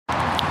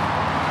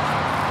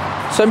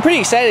So I'm pretty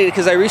excited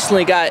because I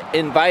recently got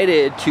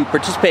invited to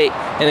participate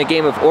in a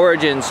game of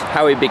Origins,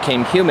 How We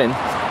Became Human.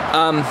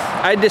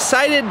 I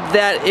decided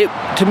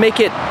that to make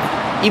it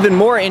even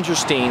more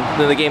interesting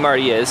than the game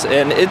already is,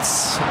 and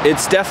it's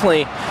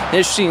definitely an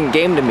interesting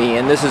game to me,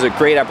 and this is a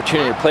great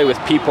opportunity to play with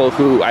people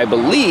who I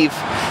believe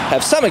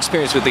have some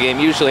experience with the game.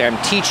 Usually I'm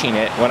teaching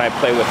it when I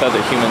play with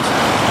other humans,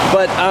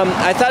 but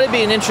I thought it'd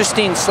be an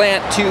interesting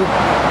slant to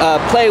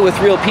play with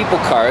real people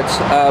cards,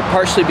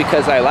 partially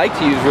because I like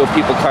to use real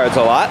people cards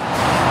a lot,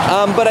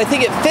 but I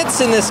think it fits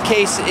in this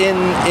case in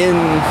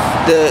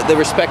the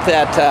respect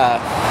that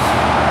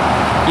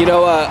you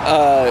know,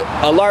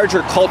 a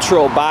larger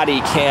cultural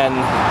body can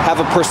have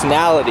a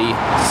personality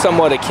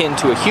somewhat akin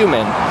to a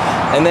human,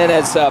 and then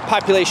as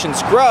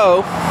populations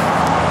grow,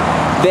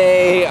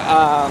 they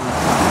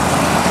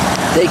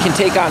can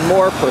take on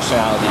more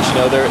personalities. You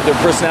know, their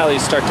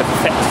personalities start to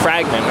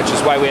fragment, which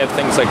is why we have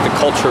things like the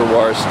culture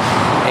wars,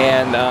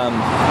 and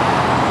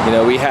you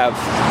know, we have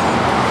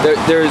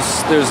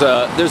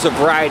there's a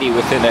variety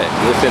within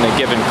a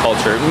given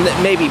culture,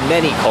 maybe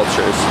many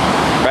cultures,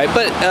 right?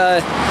 But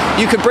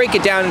you could break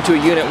it down into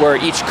a unit where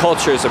each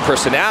culture is a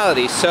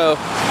personality. So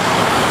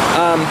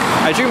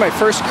I drew my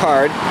first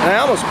card, and I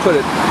almost put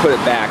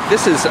it back.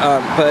 This is,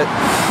 but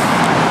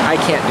I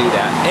can't do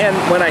that. And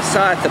when I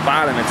saw at the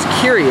bottom, it's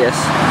curious,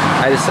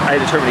 I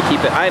determined to keep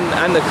it.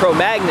 I'm the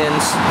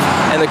Cro-Magnons,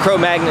 and the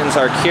Cro-Magnons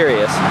are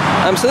curious.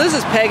 So this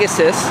is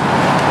Pegasus.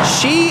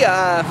 She,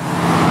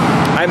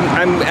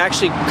 I'm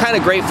actually kind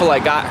of grateful I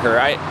got her.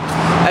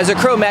 As a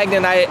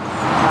Cro-Magnon,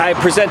 I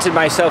presented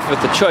myself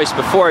with the choice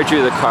before I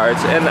drew the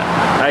cards, and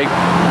I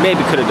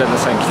maybe could have done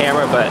this on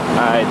camera, but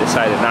I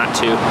decided not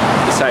to.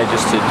 Decided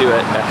just to do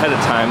it ahead of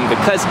time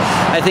because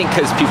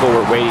people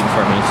were waiting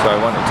for me, so I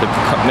wanted to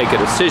make a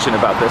decision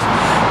about this.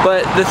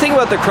 But the thing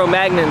about the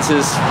Cro-Magnons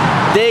is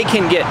they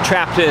can get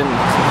trapped in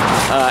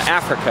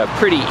Africa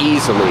pretty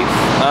easily.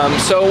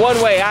 So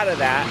one way out of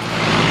that,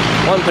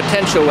 one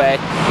potential way,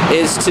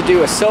 is to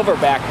do a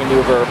silverback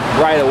maneuver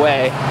right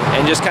away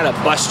and just kind of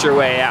bust your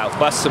way out,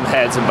 bust some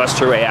heads and bust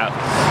your way out.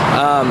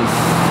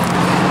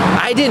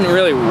 I didn't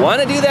really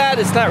want to do that.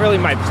 It's not really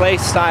my play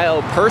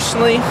style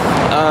personally.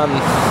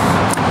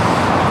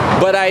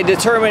 But I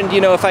determined, you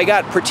know, if I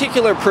got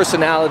particular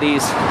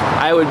personalities,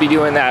 I would be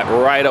doing that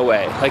right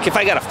away. Like if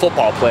I got a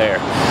football player,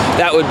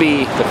 that would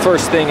be the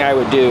first thing I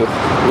would do,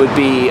 would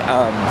be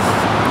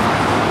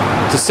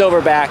to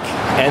silverback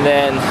and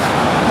then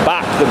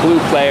bop the blue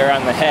player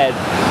on the head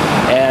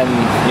and,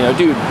 you know,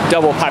 do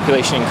double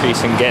population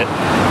increase and get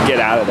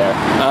out of there.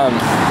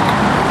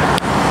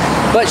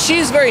 But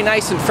she's very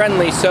nice and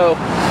friendly, so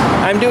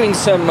I'm doing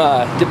some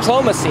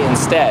diplomacy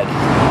instead,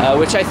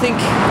 which I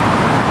think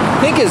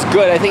is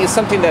good. I think it's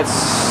something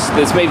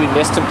that's maybe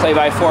missed in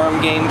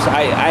play-by-forum games.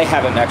 I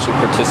haven't actually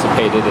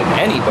participated in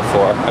any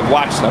before. I've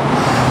watched them,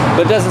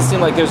 but it doesn't seem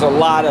like there's a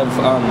lot of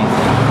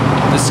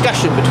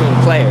discussion between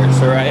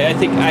players, or I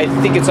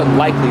think it's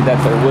unlikely that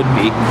there would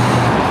be.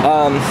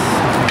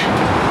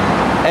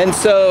 And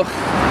so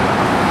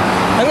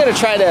I'm going to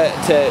try to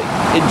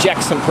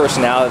inject some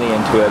personality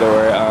into it,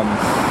 or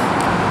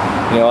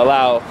you know,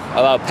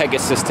 allow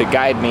Pegasus to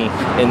guide me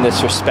in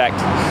this respect,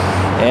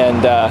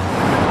 and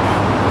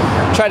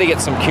try to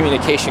get some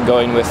communication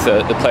going with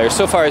the players.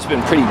 So far it's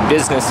been pretty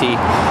businessy,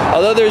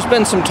 although there's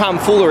been some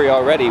tomfoolery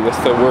already with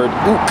the word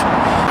ook.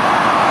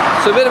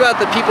 So a bit about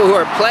the people who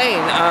are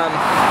playing.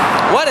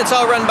 One, it's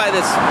all run by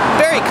this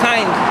very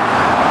kind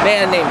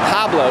man named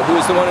Pablo, who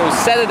is the one who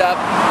set it up.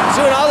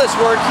 He's doing all this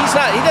work.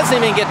 He doesn't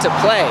even get to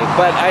play,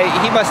 but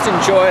he must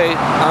enjoy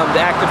the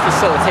act of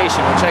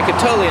facilitation, which I could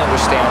totally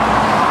understand.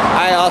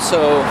 I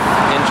also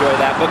enjoy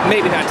that, but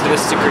maybe not to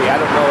this degree. I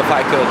don't know if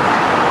I could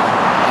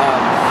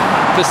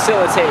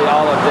facilitate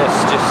all of this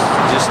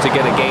just to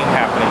get a game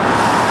happening.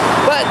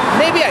 But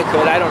maybe I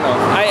could, I don't know.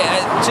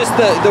 Just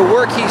the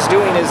work he's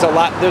doing is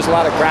there's a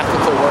lot of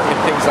graphical work and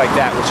things like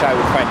that, which I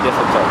would find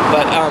difficult.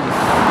 But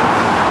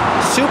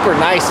super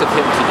nice of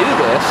him to do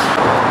this.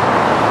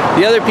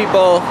 The other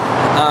people,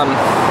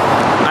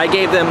 I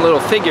gave them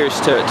little figures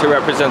to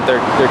represent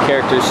their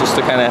characters, just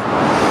to kind of,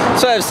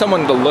 so I have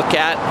someone to look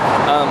at.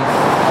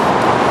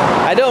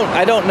 I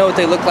don't know what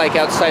they look like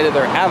outside of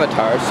their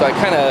avatars, so I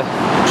kind of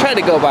try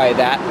to go by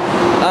that.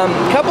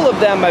 A couple of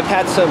them I've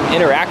had some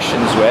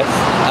interactions with,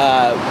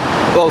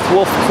 both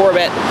Wolf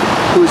Corbett,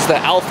 who's the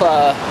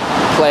alpha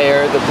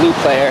player, the blue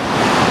player,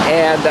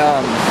 and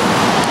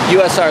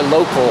USR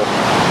Local,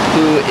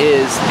 who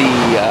is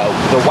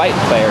the white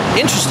player.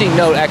 Interesting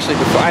note, actually,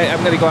 before I'm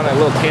going to go on a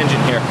little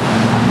tangent here.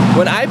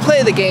 When I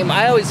play the game,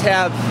 I always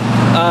have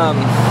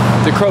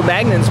the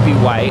Cro-Magnons be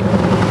white,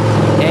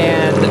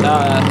 and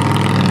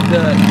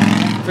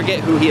I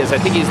forget who he is. I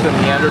think he's the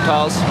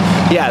Neanderthals.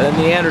 Yeah, the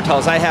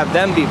Neanderthals. I have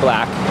them be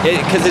black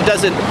because it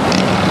doesn't.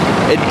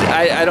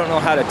 I don't know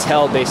how to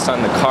tell based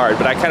on the card,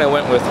 but I kind of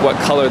went with what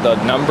color the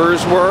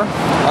numbers were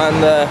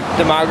on the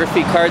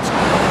demography cards.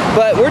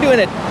 But we're doing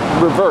it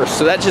reverse,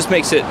 so that just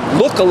makes it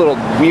look a little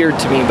weird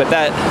to me, but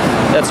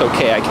that's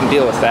okay. I can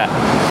deal with that.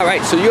 All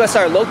right, so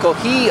USR Local,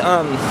 he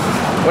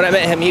when I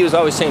met him, he was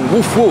always saying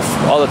woof woof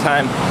all the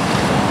time.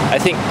 I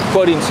think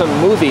quoting some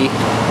movie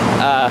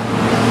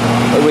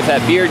with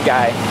that beard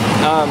guy.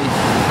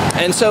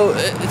 And so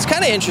it's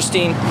kind of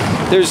interesting.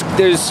 There's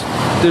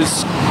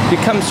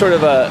become sort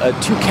of a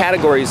two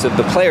categories of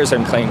the players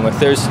I'm playing with.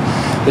 There's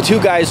the two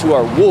guys who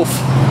are Wolf,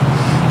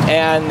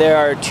 and there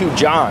are two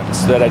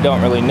Johns that I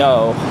don't really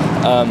know,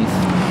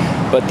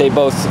 but they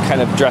both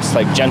kind of dress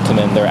like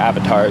gentlemen. Their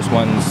avatars.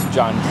 One's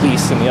John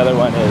Cleese, and the other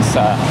one is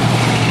I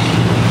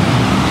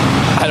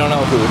don't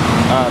know who.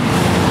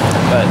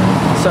 But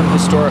some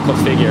historical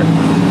figure.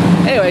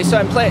 Anyway, so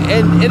I'm playing,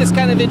 and it is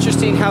kind of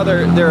interesting how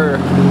they're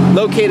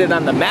located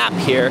on the map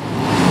here.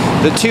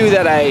 The two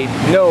that I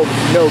know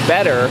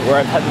better, where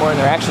I've had more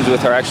interactions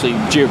with, are actually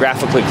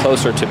geographically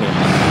closer to me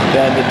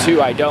than the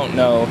two I don't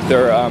know.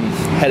 They're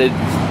headed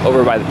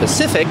over by the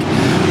Pacific,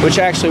 which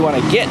I actually want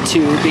to get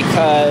to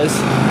because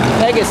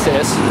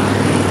Pegasus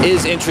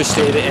is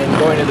interested in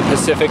going to the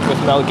Pacific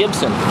with Mel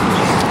Gibson.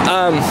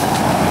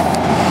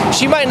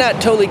 She might not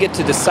totally get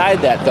to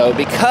decide that though,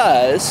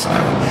 because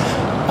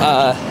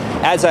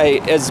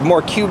as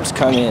more cubes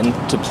come in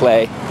to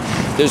play,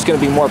 there's going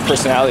to be more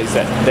personalities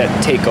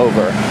that take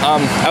over.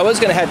 I was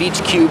going to have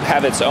each cube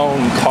have its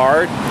own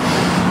card,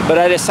 but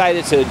I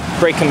decided to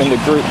break them into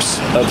groups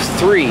of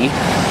 3,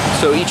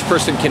 so each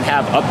person can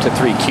have up to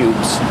 3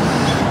 cubes.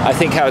 I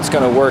think how it's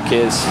going to work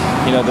is,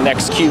 you know, the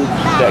next cube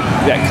that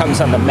comes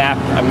on the map,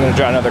 I'm going to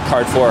draw another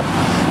card for.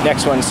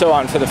 Next one, so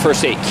on for the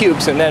first 8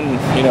 cubes, and then,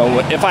 you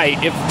know,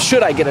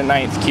 should I get a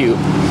 9th cube,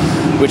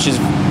 which is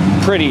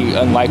pretty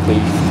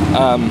unlikely,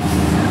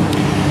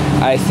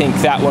 I think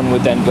that one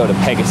would then go to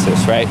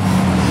Pegasus, right?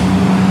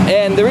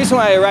 And the reason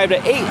why I arrived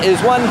at 8 is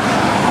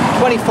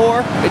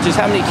 124, which is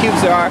how many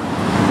cubes there are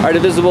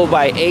divisible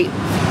by 8.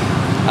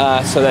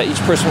 So that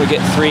each person would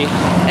get 3.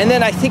 And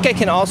then I think I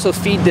can also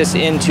feed this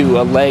into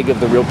a leg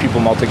of the Real People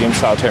Multi-Game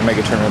Solitaire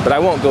Mega Tournament, but I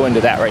won't go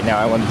into that right now.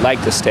 I would like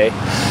to stay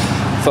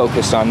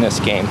focused on this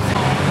game.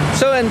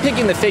 So in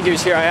picking the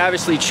figures here, I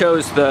obviously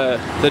chose the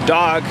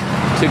dog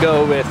to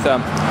go with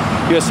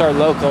USR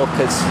Local,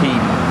 because he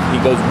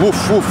goes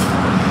woof woof.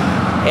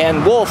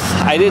 And Wolf,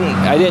 I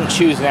didn't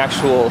choose an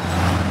actual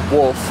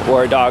wolf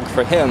or a dog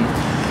for him.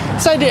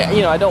 So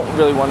I don't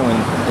really want to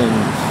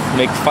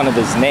make fun of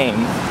his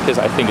name, because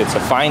I think it's a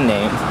fine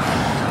name.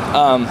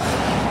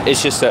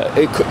 It's just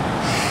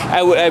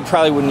I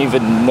probably wouldn't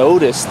even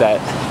notice that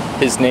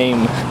his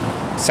name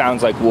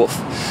sounds like Wolf,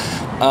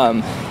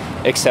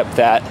 except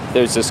that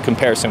there's this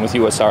comparison with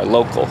USR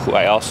Local, who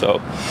I also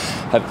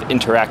have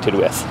interacted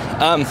with.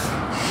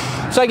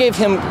 So I gave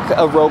him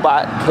a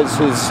robot, because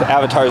his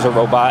avatar is a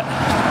robot.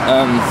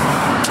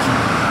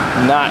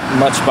 Not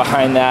much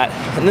behind that.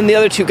 And then the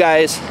other two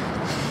guys,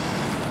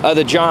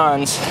 the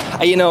Johns,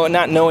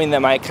 not knowing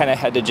them, I kind of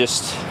had to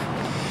just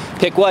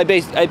pick. Well, I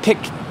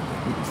picked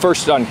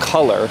first on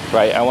color,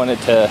 right? I wanted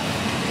to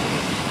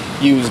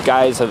use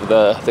guys of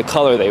the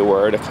color they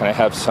were to kind of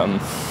have some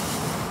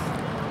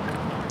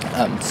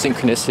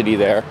synchronicity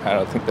there. I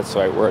don't think that's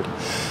the right word.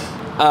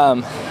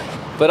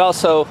 But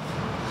also,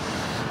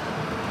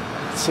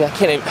 see, I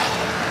can't even.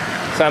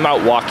 So I'm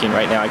out walking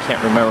right now. I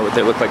can't remember what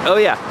they look like. Oh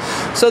yeah.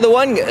 So the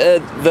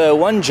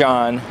one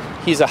John,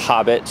 he's a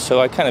hobbit,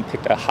 so I kind of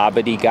picked a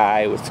hobbity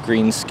guy with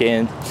green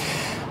skin.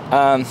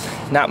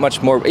 Not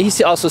much more. He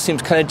also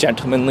seems kind of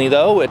gentlemanly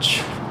though,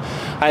 which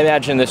I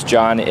imagine this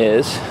John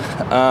is.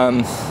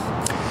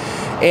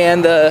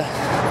 And the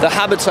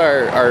hobbits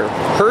are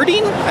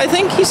herding, I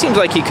think. He seems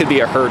like he could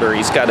be a herder.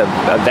 He's got a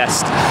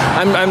vest.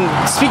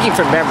 I'm speaking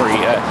from memory.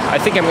 I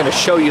think I'm going to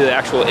show you the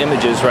actual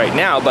images right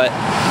now, but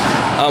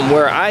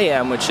where I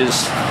am, which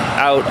is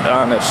out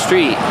on a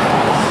street,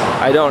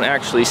 I don't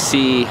actually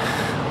see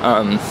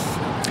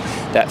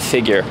that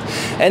figure.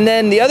 And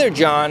then the other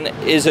John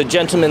is a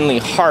gentlemanly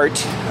heart.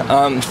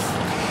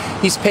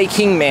 He's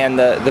Peking Man,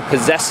 the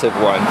possessive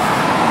one.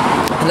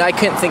 And I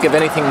couldn't think of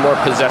anything more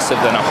possessive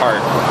than a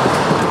heart.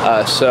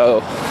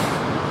 So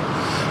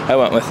I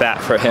went with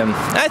that for him.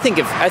 I think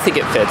it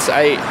fits.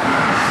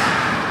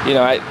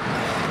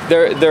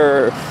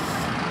 They're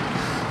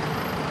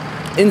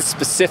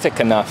inspecific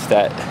enough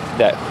that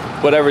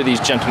whatever these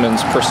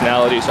gentlemen's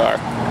personalities are,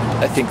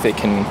 I think they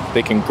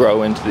can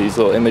grow into these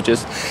little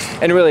images.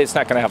 And really, it's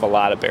not going to have a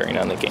lot of bearing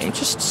on the game,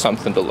 just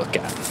something to look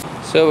at.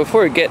 So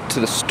before we get to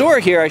the store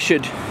here, I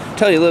should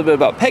tell you a little bit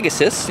about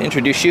Pegasus,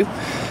 introduce you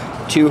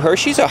to her.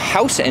 She's a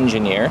house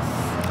engineer.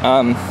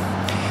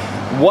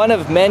 One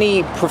of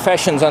many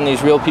professions on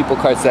these Real People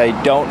cards that I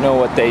don't know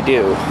what they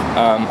do.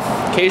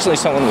 Occasionally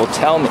someone will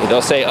tell me.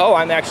 They'll say, oh,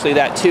 I'm actually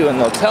that too, and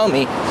they'll tell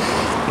me.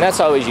 And that's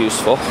always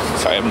useful.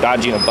 Sorry, I'm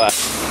dodging a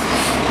bus.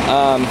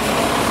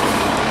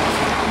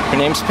 Her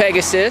name's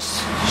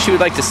Pegasus. She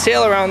would like to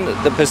sail around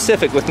the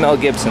Pacific with Mel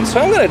Gibson. So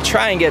I'm going to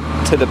try and get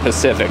to the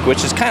Pacific,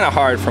 which is kind of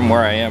hard from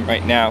where I am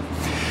right now.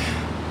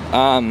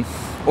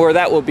 Or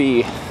that will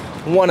be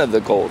one of the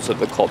goals of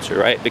the culture,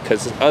 right?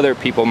 Because other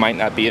people might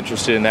not be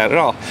interested in that at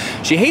all.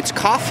 She hates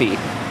coffee.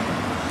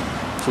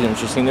 Which is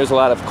interesting. There's a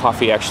lot of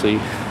coffee actually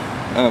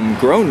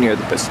grown near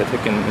the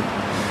Pacific in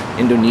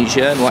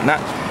Indonesia and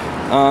whatnot.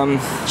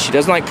 She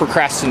doesn't like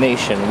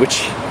procrastination,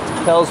 which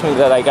tells me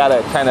that I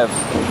gotta kind of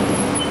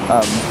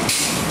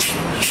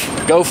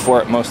go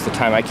for it most of the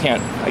time. I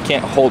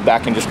can't hold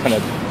back and just kind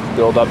of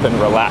build up and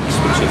relax,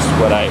 which is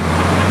what I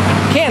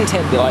can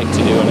tend to like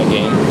to do in a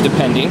game,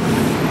 depending.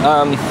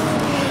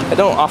 I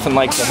don't often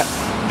like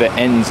the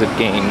ends of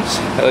games.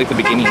 I like the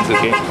beginnings of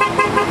games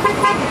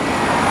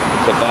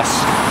the best.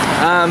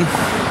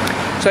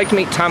 So I can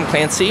meet Tom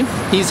Clancy.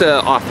 He's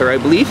an author, I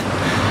believe.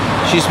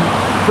 She's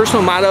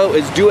personal motto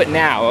is "Do it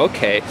now."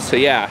 Okay, so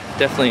yeah,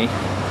 definitely.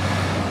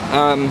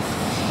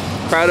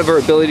 Proud of her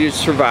ability to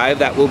survive.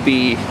 That will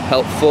be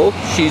helpful.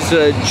 She's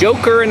a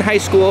joker in high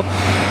school,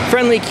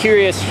 friendly,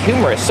 curious,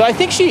 humorous. So I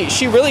think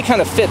she really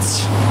kind of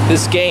fits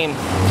this game,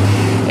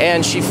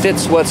 and she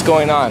fits what's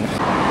going on.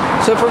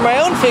 So for my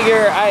own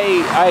figure,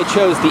 I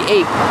chose the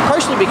ape,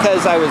 partially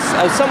because I was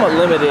somewhat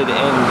limited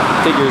in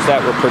figures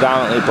that were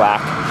predominantly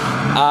black.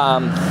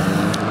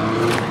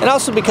 And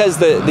also because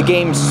the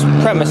game's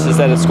premise is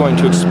that it's going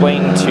to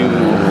explain to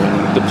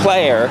the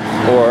player,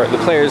 or the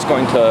player is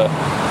going to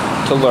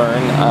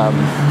learn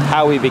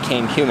how we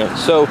became human.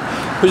 So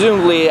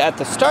presumably at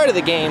the start of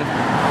the game,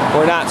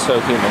 we're not so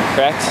human,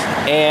 correct?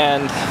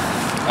 And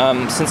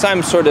since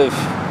I'm sort of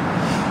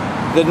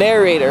the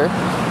narrator,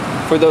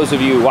 for those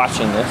of you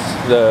watching this,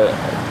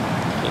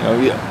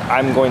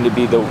 I'm going to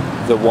be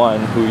the one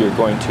who you're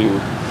going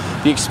to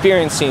be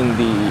experiencing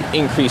the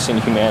increase in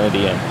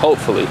humanity, and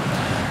hopefully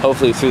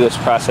through this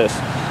process,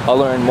 I'll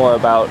learn more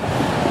about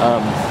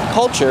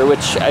culture,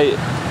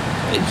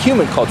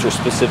 human culture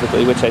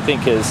specifically, which I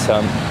think is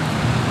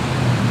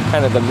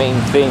kind of the main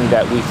thing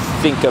that we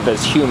think of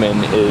as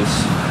human is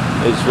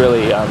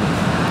really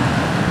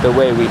the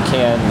way we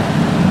can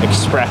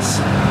express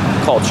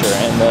culture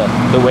and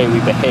the way we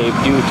behave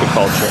due to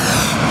culture.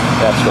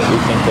 That's what we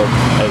think of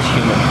as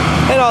human.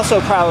 And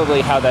also probably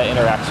how that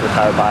interacts with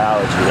our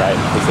biology, right?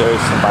 Because there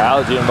is some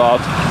biology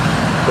involved,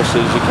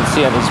 especially as you can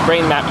see on these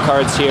brain map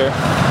cards here.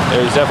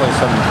 There's definitely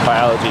some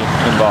biology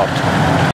involved.